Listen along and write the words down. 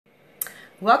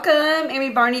Welcome, Amy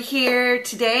Barney here.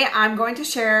 Today I'm going to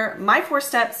share my 4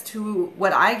 steps to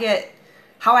what I get,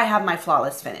 how I have my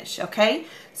flawless finish, okay?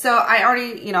 So I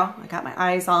already, I got my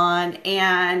eyes on,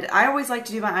 and I always like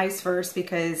to do my eyes first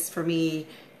because for me,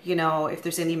 if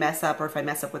there's any mess up or if I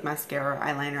mess up with mascara or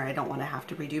eyeliner, I don't want to have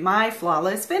to redo my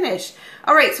flawless finish.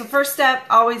 All right, so first step,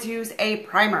 always use a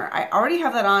primer. I already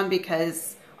have that on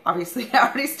because obviously I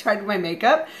already started my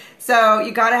makeup. So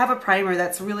you got to have a primer.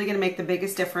 That's really going to make the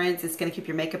biggest difference. It's going to keep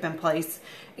your makeup in place.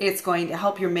 It's going to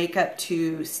help your makeup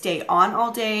to stay on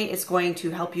all day. It's going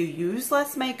to help you use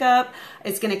less makeup.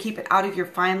 It's going to keep it out of your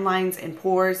fine lines and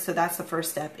pores. So that's the first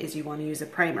step, is you want to use a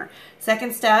primer.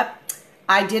 Second step,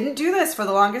 I didn't do this for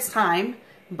the longest time,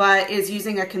 but is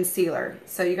using a concealer.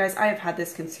 So you guys, I have had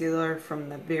this concealer from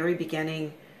the very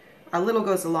beginning. A little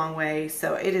goes a long way,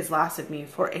 so it has lasted me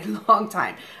for a long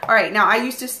time. All right, now I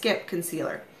used to skip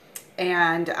concealer,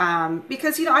 and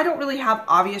because I don't really have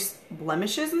obvious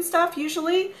blemishes and stuff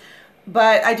usually,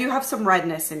 but I do have some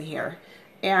redness in here,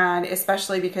 and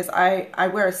especially because I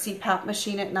wear a CPAP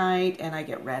machine at night and I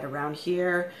get red around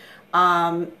here,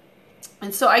 and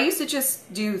so I used to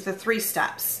just do the 3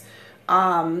 steps.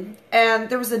 And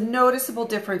there was a noticeable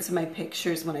difference in my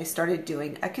pictures when I started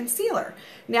doing a concealer.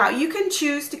 Now you can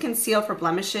choose to conceal for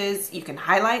blemishes. You can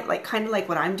highlight, kind of like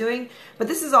what I'm doing, but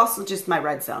this is also just my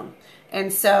red zone.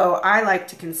 And so I like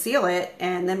to conceal it,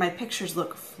 and then my pictures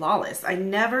look flawless. I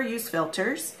never use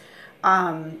filters,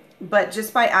 but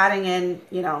just by adding in,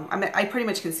 I pretty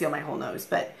much conceal my whole nose,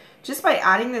 but just by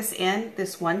adding this in,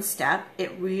 this one step,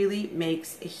 it really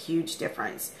makes a huge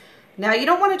difference. Now, you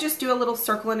don't want to just do a little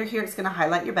circle under here. It's going to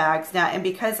highlight your bags. Now, and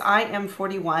because I am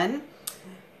 41,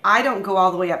 I don't go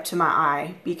all the way up to my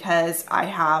eye because I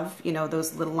have,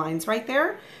 those little lines right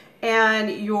there. And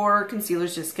your concealer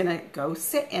is just going to go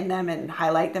sit in them and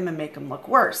highlight them and make them look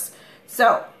worse.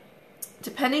 So,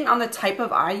 depending on the type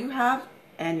of eye you have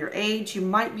and your age, you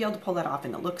might be able to pull that off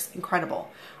and it looks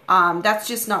incredible. That's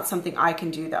just not something I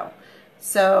can do though.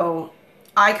 So,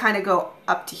 I kind of go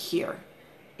up to here.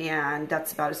 And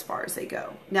that's about as far as they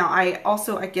go. Now I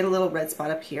get a little red spot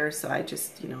up here, so I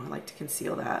just, I like to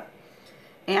conceal that.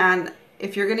 And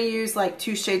if you're gonna use like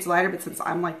 2 shades lighter, but since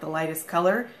I'm like the lightest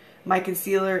color, my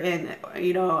concealer and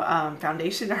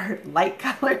foundation are light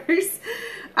colors.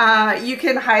 You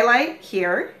can highlight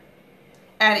here,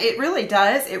 and it really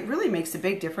does. It really makes a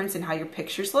big difference in how your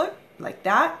pictures look, like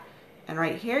that. And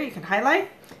right here, you can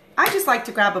highlight. I just like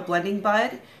to grab a blending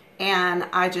bud, and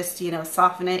I just,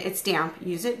 soften it. It's damp.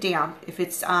 Use it damp. If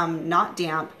it's not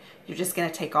damp, you're just going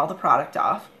to take all the product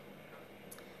off.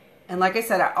 And like I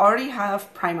said, I already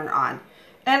have primer on.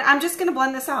 And I'm just going to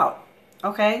blend this out,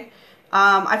 okay?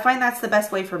 I find that's the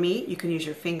best way for me. You can use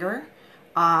your finger.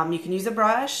 You can use a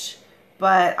brush.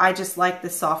 But I just like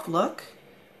the soft look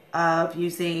of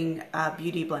using a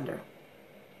beauty blender.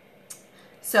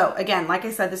 So again, like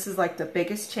I said, this is like the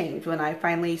biggest change when I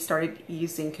finally started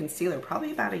using concealer,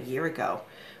 probably about a year ago.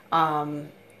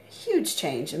 Huge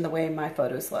change in the way my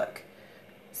photos look.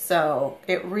 So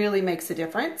it really makes a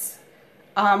difference.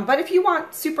 But if you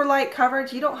want super light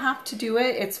coverage, you don't have to do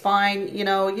it. It's fine. You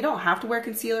don't have to wear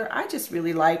concealer. I just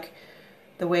really like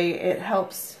the way it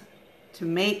helps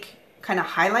to kind of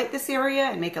highlight this area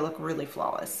and make it look really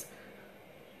flawless.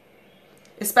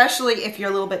 Especially if you're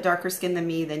a little bit darker skinned than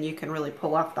me, then you can really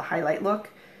pull off the highlight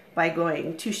look by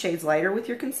going 2 shades lighter with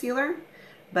your concealer.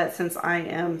 But since I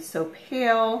am so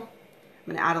pale,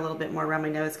 I'm going to add a little bit more around my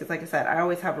nose because, like I said, I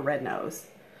always have a red nose.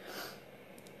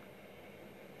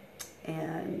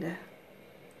 And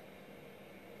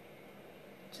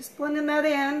just blending that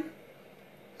in.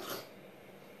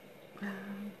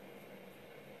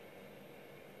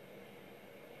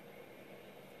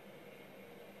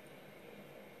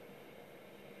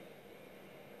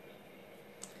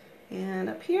 And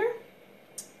up here,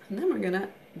 and then we're gonna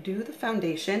do the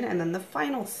foundation and then the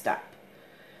final step.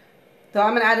 So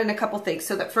I'm gonna add in a couple things.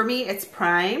 So that for me, it's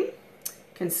prime,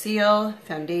 conceal,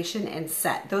 foundation, and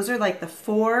set. Those are like the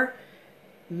 4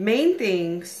 main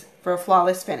things for a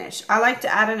flawless finish. I like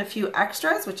to add in a few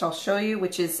extras, which I'll show you,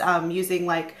 which is using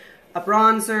like a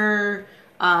bronzer,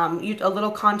 a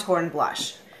little contour and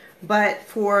blush. But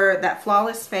for that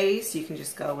flawless face, you can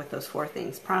just go with those 4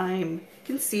 things: prime,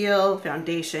 conceal,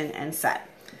 foundation, and set.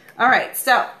 All right,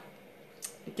 so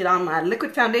get on my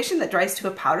liquid foundation that dries to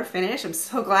a powder finish. I'm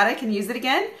so glad I can use it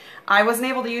again. I wasn't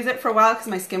able to use it for a while because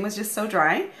my skin was just so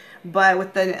dry, but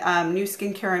with the new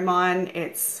skincare I'm on,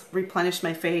 it's replenished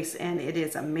my face and it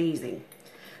is amazing.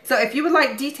 So if you would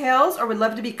like details or would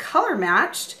love to be color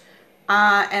matched,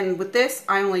 and with this,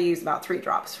 I only use about 3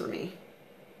 drops for me.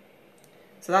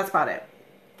 So that's about it.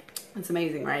 It's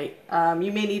amazing, right?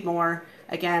 You may need more.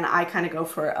 Again, I kind of go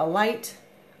for a light.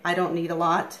 I don't need a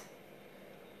lot.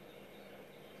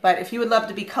 But if you would love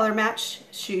to be color matched,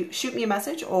 shoot me a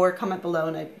message or comment below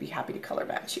and I'd be happy to color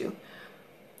match you.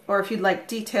 Or if you'd like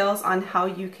details on how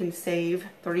you can save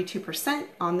 32%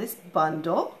 on this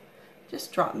bundle,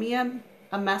 just drop me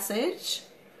a message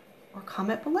or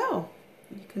comment below.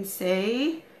 You can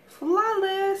say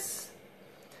flawless.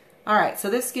 All right, so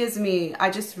this gives me,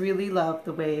 I just really love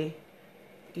the way,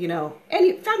 you know,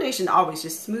 any foundation always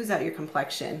just smooths out your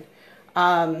complexion.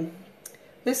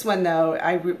 This one though,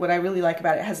 what I really like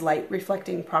about it, has light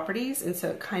reflecting properties, and so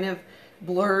it kind of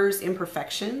blurs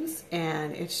imperfections,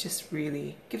 and it's just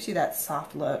really gives you that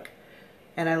soft look.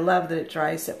 And I love that it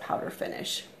dries to powder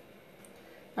finish.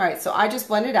 All right, so I just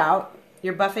blend it out.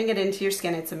 You're buffing it into your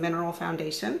skin. It's a mineral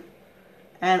foundation.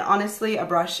 And honestly, a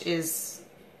brush is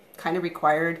kind of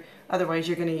required. Otherwise,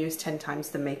 you're gonna use 10 times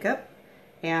the makeup.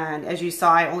 And as you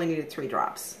saw, I only needed 3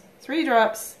 drops. 3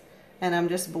 drops, and I'm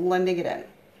just blending it in.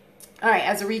 All right,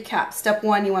 as a recap, step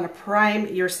 1, you wanna prime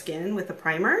your skin with a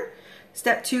primer.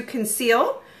 Step 2,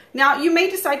 conceal. Now, you may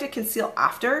decide to conceal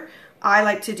after. I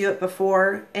like to do it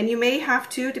before, and you may have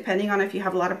to, depending on if you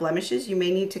have a lot of blemishes, you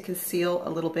may need to conceal a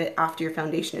little bit after your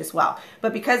foundation as well.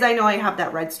 But because I know I have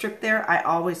that red strip there, I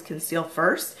always conceal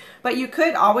first. But you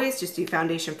could always just do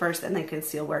foundation first and then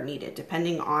conceal where needed,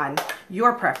 depending on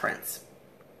your preference.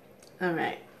 All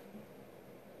right.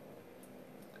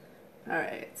 All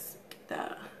right, let's get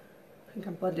that. I think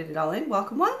I blended it all in.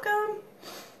 Welcome, welcome.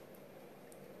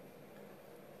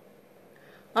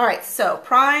 All right, so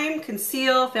prime,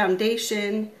 conceal,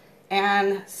 foundation,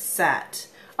 and set.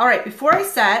 All right, before I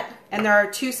set, and there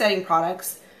are 2 setting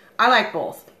products, I like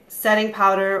both, setting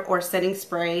powder or setting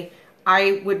spray.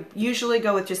 I would usually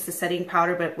go with just the setting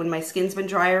powder, but when my skin's been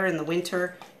drier in the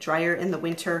winter,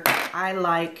 I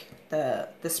like the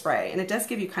spray. And it does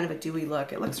give you kind of a dewy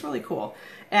look. It looks really cool.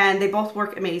 And they both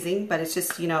work amazing, but it's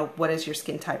just, you know, what does your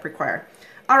skin type require?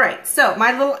 All right, so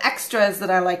my little extras that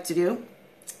I like to do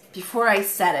before I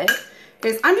set it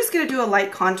is I'm just gonna do a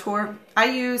light contour. I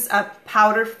use a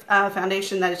powder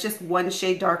foundation that is just 1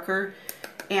 shade darker,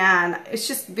 and it's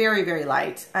just very, very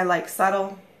light. I like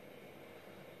subtle.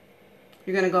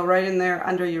 You're gonna go right in there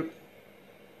under your,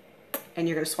 and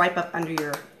you're gonna swipe up under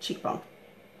your cheekbone.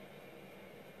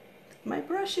 My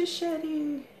brush is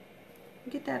shedding.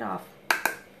 Get that off.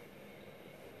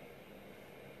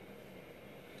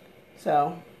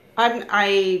 So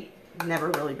I never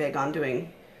really big on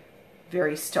doing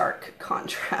very stark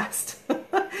contrast.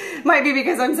 Might be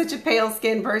because I'm such a pale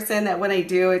skinned person that when I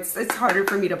do, it's harder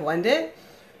for me to blend it.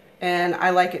 And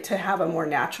I like it to have a more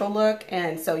natural look.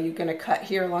 And so you're gonna cut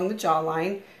here along the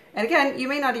jawline. And again, you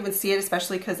may not even see it,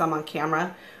 especially because I'm on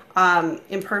camera.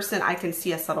 In person, I can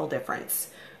see a subtle difference.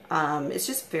 It's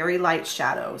just very light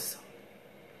shadows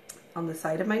on the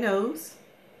side of my nose.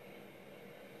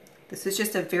 This is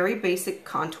just a very basic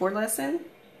contour lesson.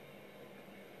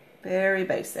 Very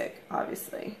basic,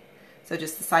 obviously. So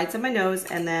just the sides of my nose,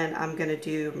 and then I'm gonna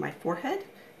do my forehead.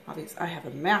 Obviously, I have a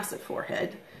massive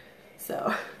forehead,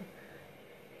 so.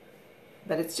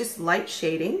 But it's just light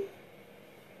shading.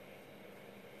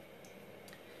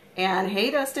 And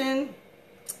hey, Dustin.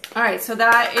 All right, so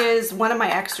that is one of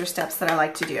my extra steps that I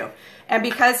like to do. And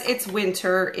because it's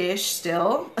winter-ish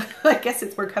still, I guess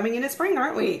we're coming into spring,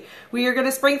 aren't we? We are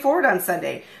gonna spring forward on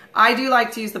Sunday. I do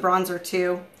like to use the bronzer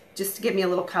too, just to give me a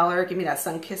little color, give me that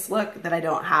sun-kissed look that I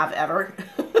don't have ever.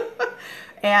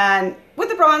 And with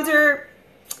the bronzer,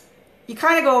 you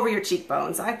kind of go over your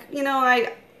cheekbones.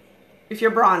 If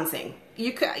you're bronzing,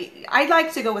 I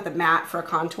like to go with a matte for a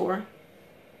contour.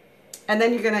 And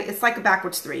then it's like a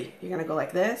backwards 3. You're gonna go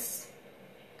like this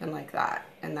and like that,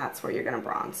 and that's where you're gonna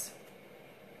bronze.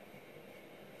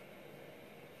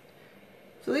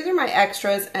 So these are my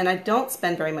extras, and I don't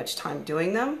spend very much time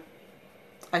doing them.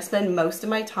 I spend most of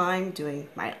my time doing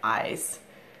my eyes.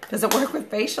 Does it work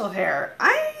with facial hair?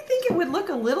 I think it would look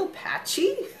a little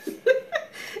patchy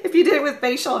if you did it with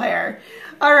facial hair.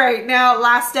 All right, now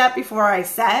last step before I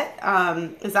set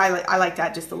is I like to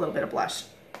add just a little bit of blush.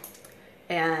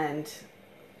 And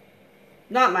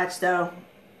not much though,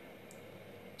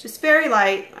 just very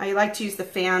light. I like to use the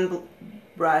fan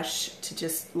brush to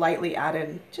just lightly add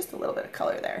in just a little bit of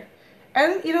color there.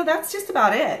 And you know, that's just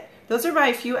about it. Those are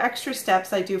my few extra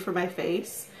steps I do for my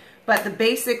face. But the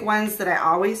basic ones that I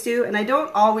always do, and I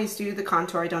don't always do the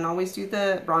contour, I don't always do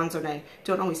the bronzer, and I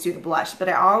don't always do the blush, but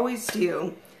I always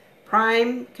do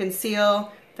prime,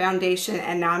 conceal, foundation,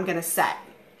 and now I'm gonna set.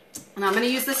 And I'm gonna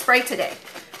use the spray today.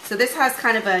 So this has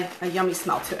kind of a yummy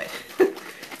smell to it.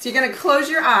 So you're gonna close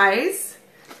your eyes,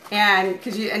 and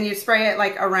you spray it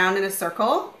like around in a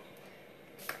circle.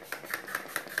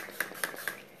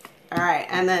 All right,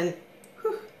 and then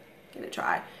give it a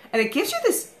try. And it gives you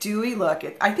this dewy look.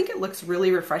 I think it looks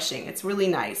really refreshing. It's really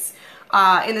nice.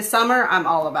 In the summer, I'm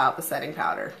all about the setting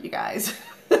powder, you guys.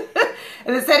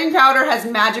 And the setting powder has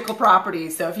magical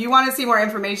properties. So if you want to see more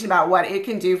information about what it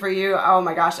can do for you, oh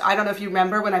my gosh, I don't know if you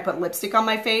remember when I put lipstick on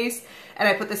my face and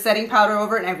I put the setting powder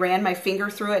over it and I ran my finger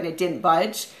through it and it didn't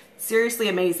budge. Seriously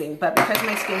amazing. But because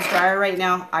my skin's drier right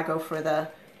now, I go for the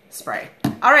spray.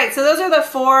 All right, so those are the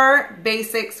 4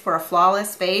 basics for a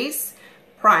flawless face.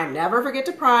 Prime, never forget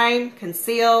to prime,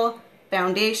 conceal,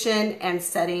 foundation, and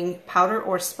setting powder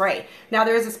or spray. Now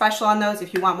there is a special on those.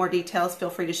 If you want more details, feel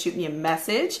free to shoot me a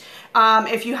message.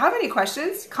 If you have any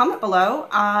questions, comment below.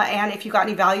 And if you got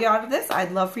any value out of this,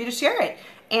 I'd love for you to share it.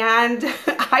 And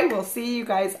I will see you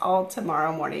guys all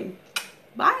tomorrow morning.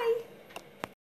 Bye.